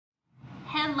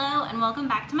Hello and welcome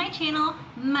back to my channel.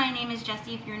 My name is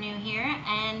Jessie if you're new here,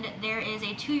 and there is a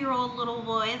 2-year-old little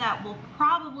boy that will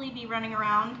probably be running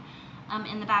around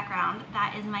in the background.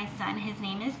 That is my son. His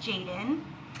name is Jaden.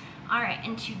 Alright,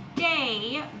 and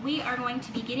today we are going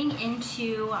to be getting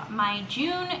into my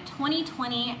June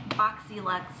 2020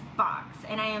 Boxyluxe box,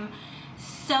 and I am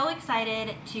so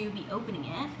excited to be opening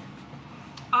it.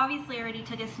 Obviously I already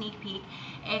took a sneak peek.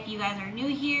 If you guys are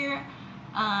new here,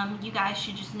 you guys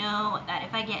should just know that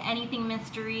if I get anything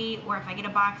mystery or if I get a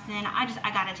box in, I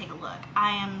gotta take a look.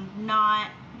 I am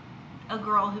not a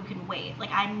girl who can wait.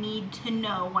 Like, I need to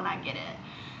know when I get it.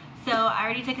 So I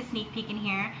already took a sneak peek in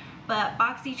here, but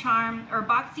BOXYCHARM or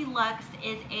Boxyluxe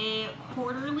is a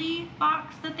quarterly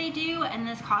box that they do, and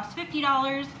this costs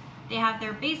 $50. They have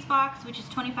their base box, which is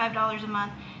 $25 a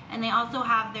month, and they also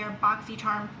have their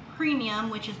BOXYCHARM Premium,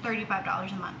 which is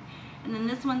 $35 a month. And then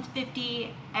this one's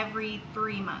 $50 every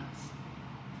 3 months.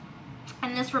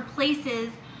 And this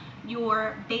replaces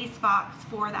your base box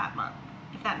for that month,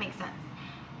 if that makes sense.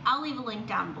 I'll leave a link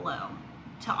down below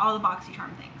to all the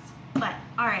BOXYCHARM things. But,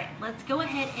 alright, let's go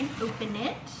ahead and open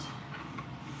it.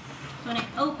 So when I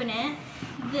open it,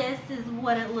 this is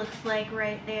what it looks like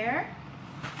right there.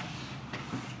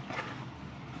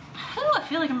 Ooh, I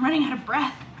feel like I'm running out of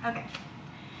breath. Okay.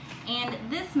 And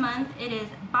this month it is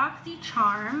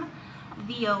BOXYCHARM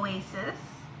The Oasis.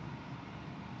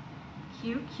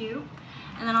 Cute, cute.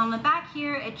 And then on the back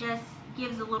here, it just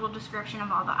gives a little description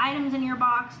of all the items in your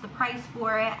box, the price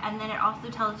for it, and then it also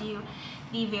tells you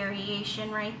the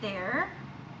variation right there.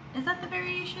 Is that the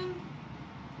variation?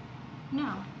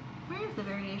 No. Where is the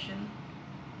variation?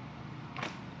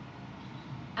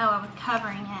 Oh, I was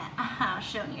covering it. I was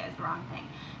showing you guys the wrong thing.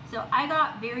 So I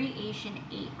got variation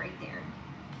 8 right there.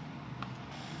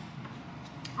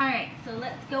 Alright, so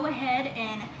let's go ahead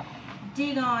and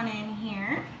dig on in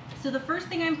here. So the first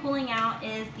thing I'm pulling out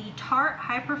is the Tarte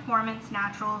High Performance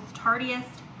Naturals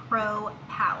Tarteist Pro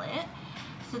Palette.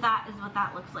 So that is what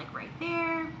that looks like right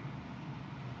there.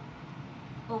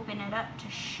 Open it up to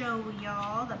show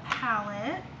y'all the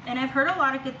palette. And I've heard a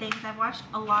lot of good things. I've watched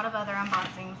a lot of other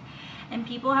unboxings, and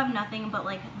people have nothing but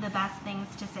like the best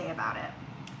things to say about it.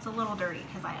 It's a little dirty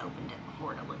because I opened it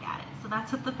before to look at it. So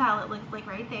that's what the palette looks like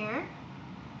right there.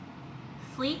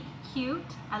 Sleek,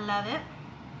 cute, I love it.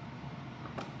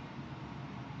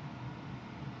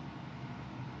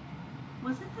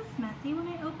 Was it this messy when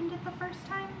I opened it the first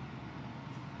time?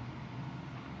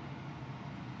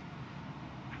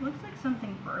 Looks like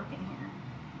something broken here.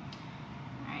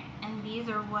 Alright, and these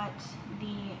are what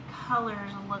the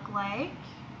colors look like.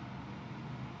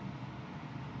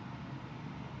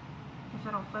 If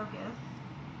it'll focus.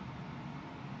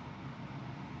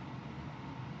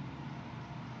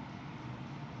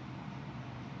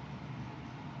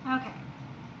 Okay,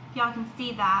 y'all can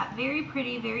see that. Very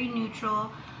pretty, very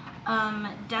neutral.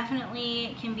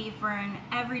 Definitely can be for an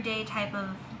everyday type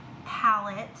of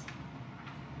palette.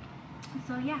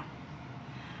 So yeah,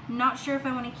 I'm not sure if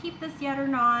I want to keep this yet or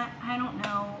not. I don't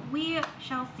know. We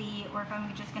shall see, or if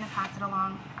I'm just going to pass it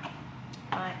along.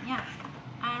 But yeah,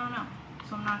 I don't know.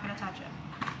 So I'm not going to touch it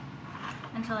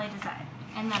until I decide,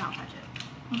 and then I'll touch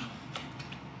it.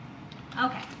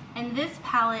 Okay, and this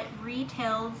palette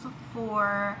retails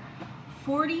for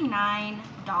 $49.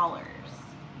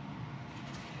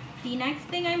 The next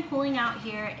thing I'm pulling out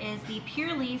here is the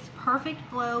Purely's Perfect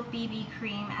Glow BB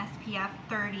Cream SPF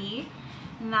 30,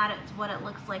 and that is what it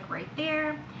looks like right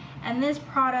there. And this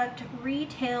product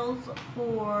retails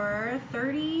for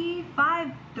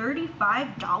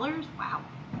 $35. Wow.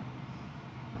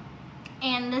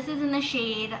 And this is in the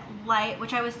shade Light,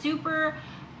 which I was super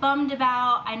bummed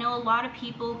about. I know a lot of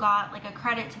people got like a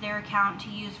credit to their account to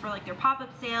use for like their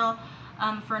pop-up sale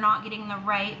for not getting the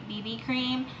right BB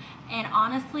cream. And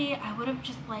honestly, I would have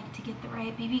just liked to get the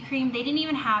right BB cream. They didn't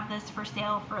even have this for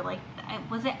sale for like,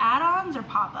 was it add-ons or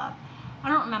pop-up? I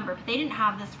don't remember, but they didn't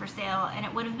have this for sale, and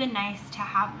it would have been nice to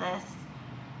have this,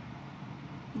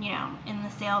 you know, in the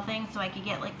sale thing so I could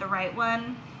get like the right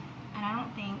one. And I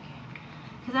don't think,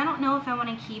 because I don't know if I want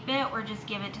to keep it or just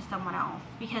give it to someone else,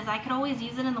 because I could always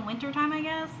use it in the winter time, I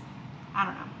guess. I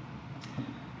don't know.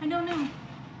 I don't know.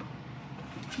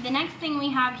 The next thing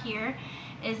we have here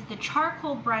is the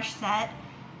charcoal brush set,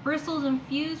 bristles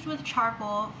infused with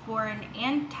charcoal for an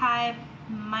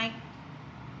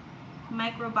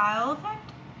anti-microbial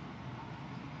effect,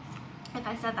 if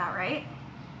I said that right.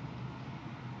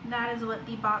 That is what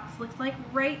the box looks like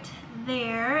right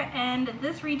there, and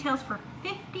this retails for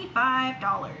 $55.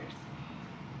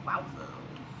 Wowzers.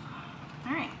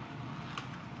 Alright.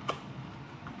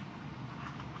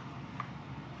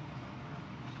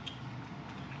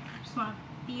 Just want to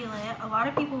feel it. A lot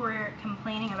of people were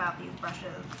complaining about these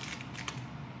brushes.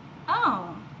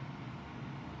 Oh.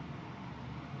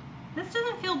 This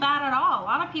doesn't feel bad at all. A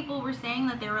lot of people were saying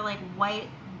that they were like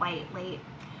lightweight,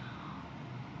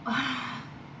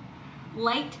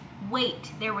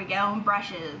 there we go,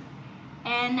 brushes.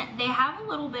 And they have a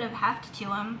little bit of heft to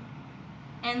them.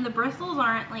 And the bristles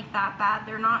aren't like that bad.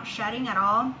 They're not shedding at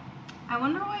all. I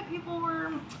wonder why people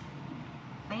were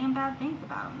saying bad things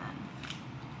about them then.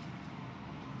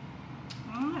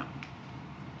 I don't know.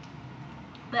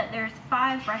 But there's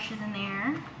 5 brushes in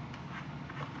there.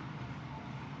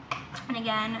 And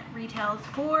again, retails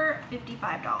for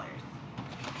 $55.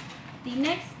 The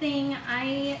next thing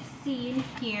I see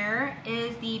here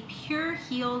is the Pure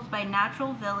Heals by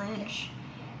Natural Village.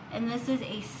 And this is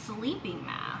a sleeping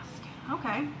mask.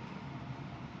 Okay.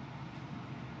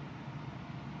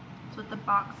 That's what the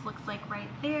box looks like right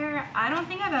there. I don't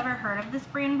think I've ever heard of this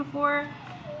brand before.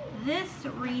 This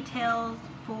retails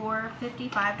for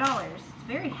 $55. It's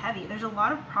very heavy. There's a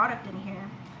lot of product in here.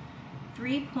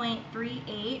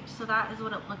 3.38, so that is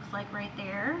what it looks like right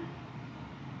there.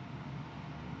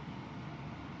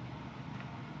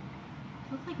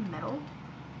 It looks like metal.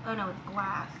 Oh no, it's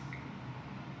glass.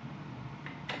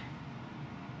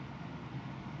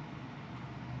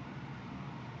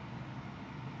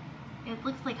 It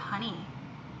looks like honey.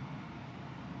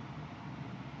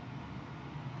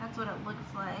 That's what it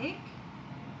looks like.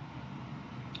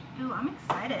 Ooh, I'm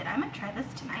excited. I might try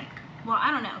this tonight. Well,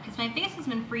 I don't know, because my face has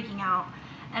been freaking out.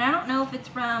 And I don't know if it's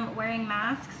from wearing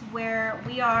masks where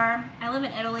we are. I live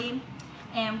in Italy,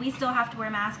 and we still have to wear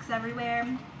masks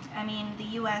everywhere. I mean, the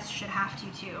US should have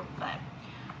to too, but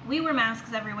we wear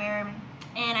masks everywhere.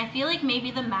 And I feel like maybe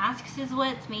the masks is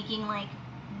what's making like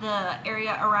the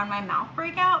area around my mouth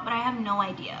break out, but I have no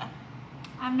idea.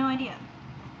 I have no idea.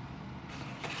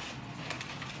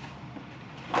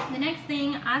 The next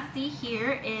thing I see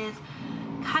here is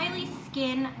Kylie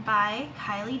Skin by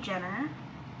Kylie Jenner.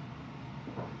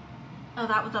 Oh,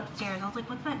 that was upstairs. I was like,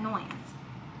 what's that noise?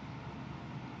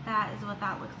 That is what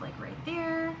that looks like right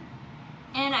there.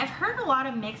 And I've heard a lot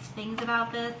of mixed things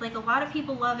about this. Like, a lot of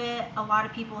people love it, a lot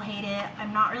of people hate it.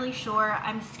 I'm not really sure.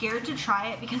 I'm scared to try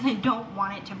it because I don't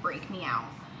want it to break me out.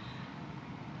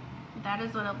 That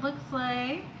is what it looks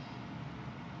like.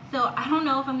 So I don't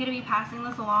know if I'm going to be passing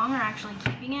this along or actually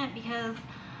keeping it because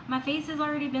my face has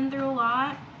already been through a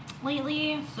lot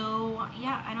lately. So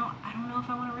yeah, I don't know if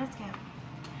I want to risk it.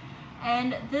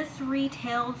 And this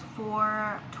retails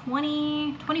for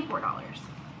 $24.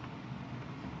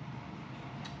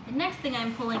 The next thing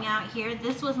I'm pulling out here,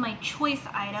 this was my choice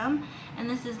item, and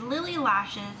this is Lily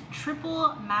Lashes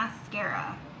Triple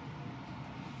Mascara.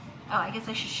 Oh, I guess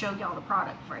I should show y'all the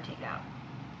product before I take it out.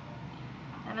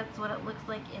 And that's what it looks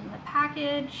like in the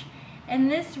package. And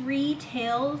this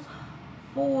retails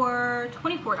for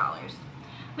 $24,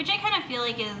 which I kind of feel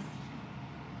like is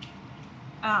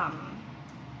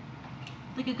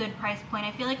like a good price point.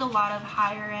 I feel like a lot of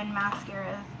higher end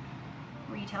mascaras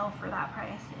retail for that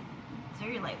price. It's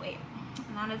very lightweight.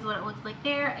 And that is what it looks like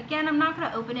there. Again, I'm not going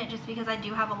to open it just because I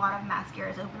do have a lot of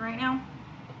mascaras open right now.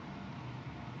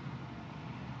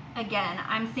 Again,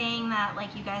 I'm saying that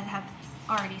like you guys have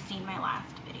already seen my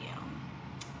last video.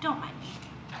 Don't mind me.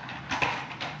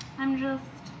 I'm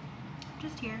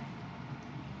just here.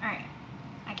 Alright,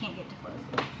 I can't get too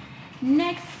close.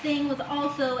 Next thing was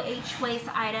also a choice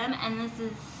item, and this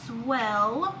is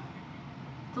Swell.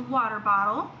 It's a water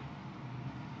bottle.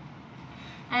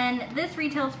 And this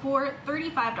retails for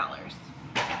 $35.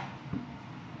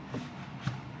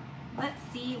 Let's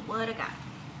see what I got.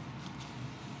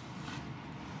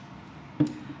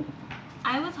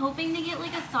 I was hoping to get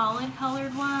like a solid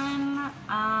colored one.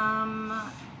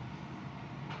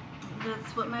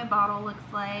 That's what my bottle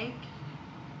looks like.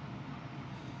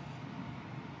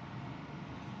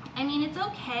 I mean, it's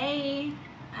okay.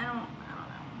 I don't know.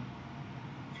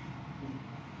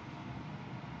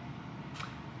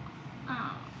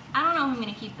 I don't know if I'm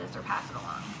gonna keep this or pass it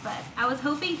along, but I was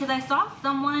hoping, because I saw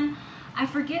someone, I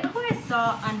forget who I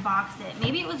saw unbox it.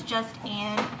 Maybe it was just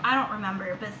Ann, I don't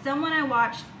remember, but someone I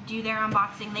watched do their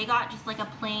unboxing, they got just like a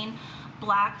plain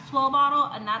black Swell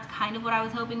bottle, and that's kind of what I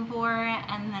was hoping for,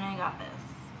 and then I got this.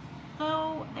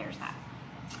 So there's that.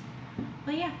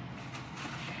 But yeah.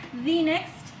 The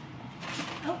next,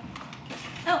 oh,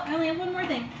 I only have one more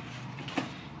thing.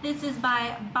 This is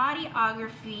by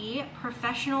Bodyography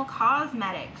Professional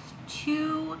Cosmetics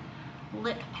 2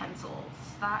 lip pencils.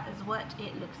 That is what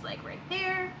it looks like right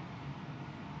there.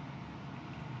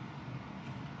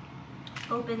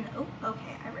 Open, oh,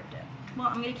 okay, I ripped it. Well,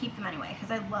 I'm gonna keep them anyway because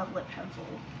I love lip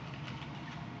pencils.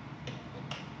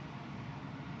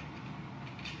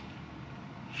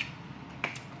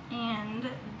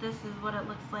 and this is what it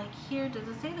looks like here. Does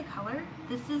it say the color?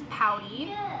 This is Pouty.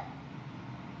 Yeah.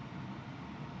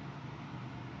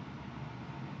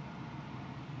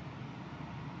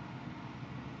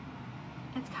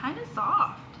 It's kind of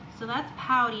soft. So that's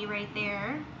Pouty right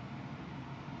there.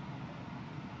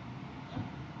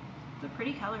 It's a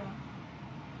pretty color.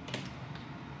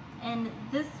 And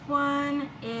this one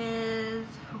is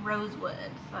Rosewood.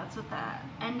 So that's what that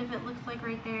end of it looks like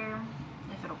right there.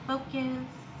 If it'll focus.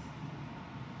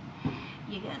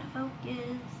 You're gonna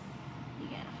focus.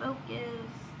 You're gonna focus.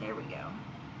 There we go.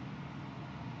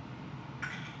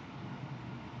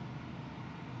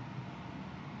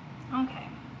 Okay.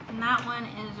 And that one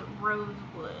is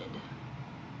Rosewood.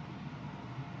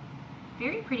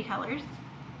 Very pretty colors.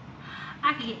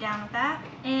 I could get down with that.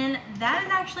 And that is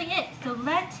actually it. So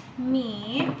let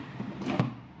me,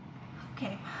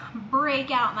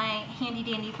 break out my handy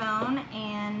dandy phone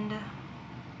and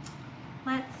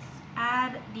let's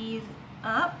add these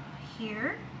up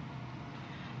here.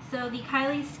 So the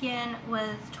Kylie Skin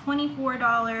was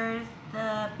 $24.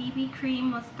 The BB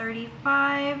cream was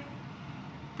 $35.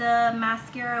 The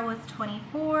mascara was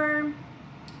 $24.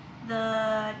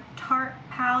 The Tarte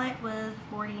palette was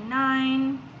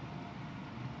 $49.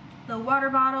 The water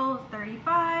bottle was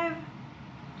 $35.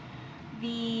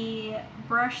 The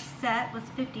brush set was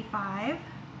 $55.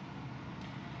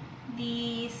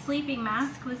 The sleeping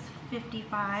mask was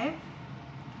 $55.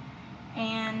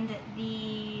 And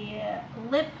the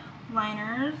lip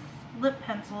liners, lip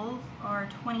pencils are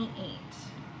 $28.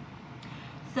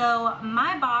 So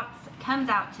my box comes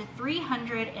out to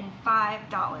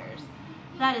 $305.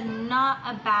 That is not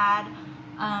a bad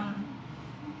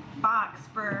box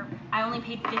for, I only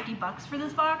paid 50 bucks for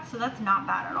this box, so that's not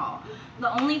bad at all.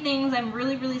 The only things I'm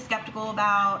really skeptical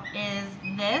about is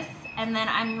this, and then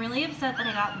I'm really upset that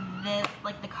I got this,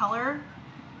 like the color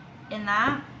in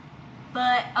that.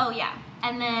 But, oh yeah,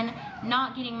 and then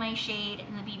not getting my shade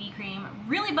in the BB cream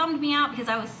really bummed me out because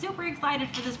I was super excited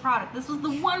for this product. This was the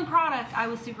one product I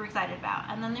was super excited about.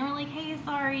 And then they were like, hey,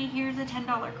 sorry, here's a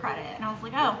 $10 credit. And I was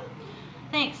like, oh,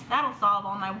 thanks, that'll solve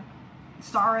all my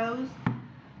sorrows.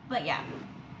 But yeah,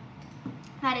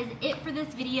 that is it for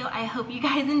this video. I hope you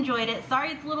guys enjoyed it.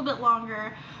 Sorry it's a little bit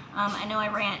longer. I know I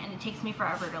rant and it takes me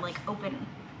forever to like open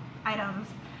items.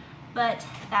 But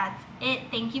that's it.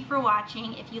 Thank you for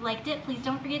watching. If you liked it, please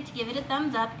don't forget to give it a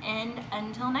thumbs up. And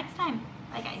until next time,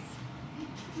 bye guys.